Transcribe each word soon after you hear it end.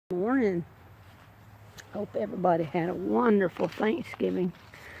Morning. Hope everybody had a wonderful Thanksgiving.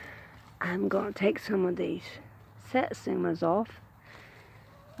 I'm going to take some of these Satsumas off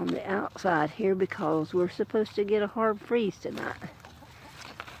on the outside here because we're supposed to get a hard freeze tonight.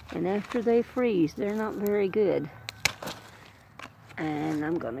 And after they freeze, they're not very good. And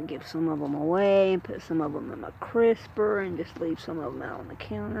I'm going to give some of them away and put some of them in my crisper and just leave some of them out on the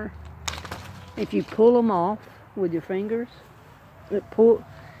counter. If you pull them off with your fingers, it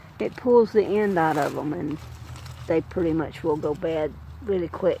pulls the end out of them and they pretty much will go bad really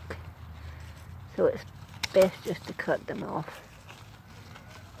quick. So it's best just to cut them off.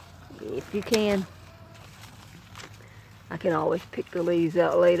 If you can. I can always pick the leaves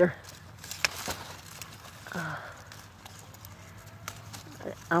out later.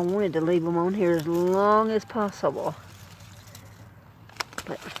 I wanted to leave them on here as long as possible.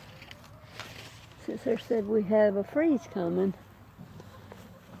 But since they said we have a freeze coming,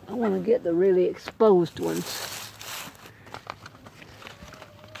 I want to get the really exposed ones.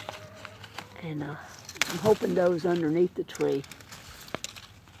 And I'm hoping those underneath the tree,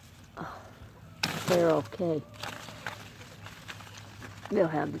 they're okay. They'll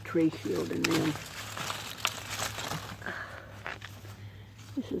have the tree shield in them.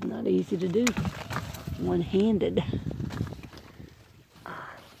 This is not easy to do, one-handed.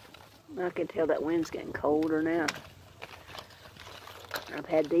 I can tell that wind's getting colder now. I've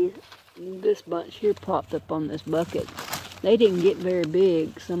had this bunch here popped up on this bucket. They didn't get very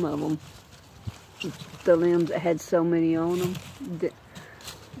big, some of them. The limbs that had so many on them,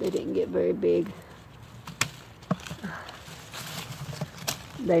 they didn't get very big.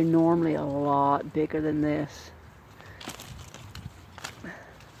 They're normally a lot bigger than this.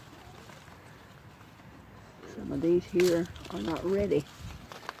 Some of these here are not ready.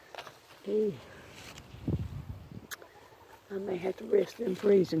 Hey. I may have to risk them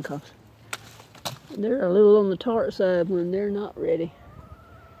freezing because they're a little on the tart side when they're not ready.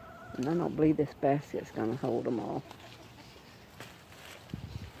 And I don't believe this basket's going to hold them all.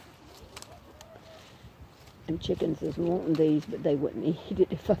 Them chickens is wanting these, but they wouldn't eat it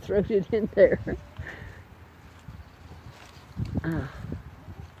if I throwed it in there. Now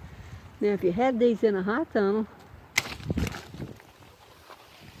if you had these in a high tunnel,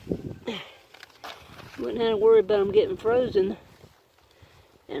 you wouldn't have to worry about them getting frozen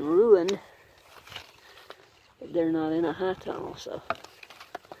and ruined. But they're not in a high tunnel, so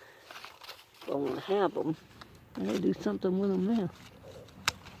if I want to have them, I gotta do something with them now.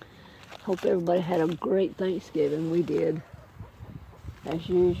 Hope everybody had a great Thanksgiving. We did, as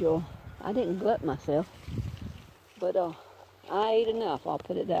usual. I didn't glut myself, but I ate enough, I'll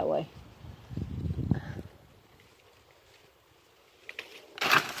put it that way.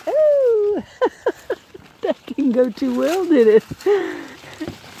 Oh, that didn't go too well, did it?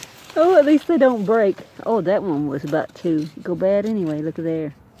 Oh, at least they don't break. Oh, that one was about to go bad anyway. Look at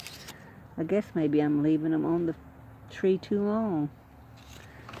there. I guess maybe I'm leaving them on the tree too long.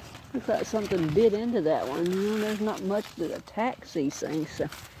 Looks like something bit into that one. You know, there's not much that attacks these things. So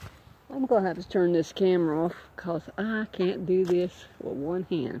I'm going to have to turn this camera off because I can't do this with one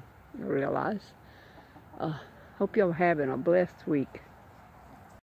hand, I realize. Hope y'all having a blessed week.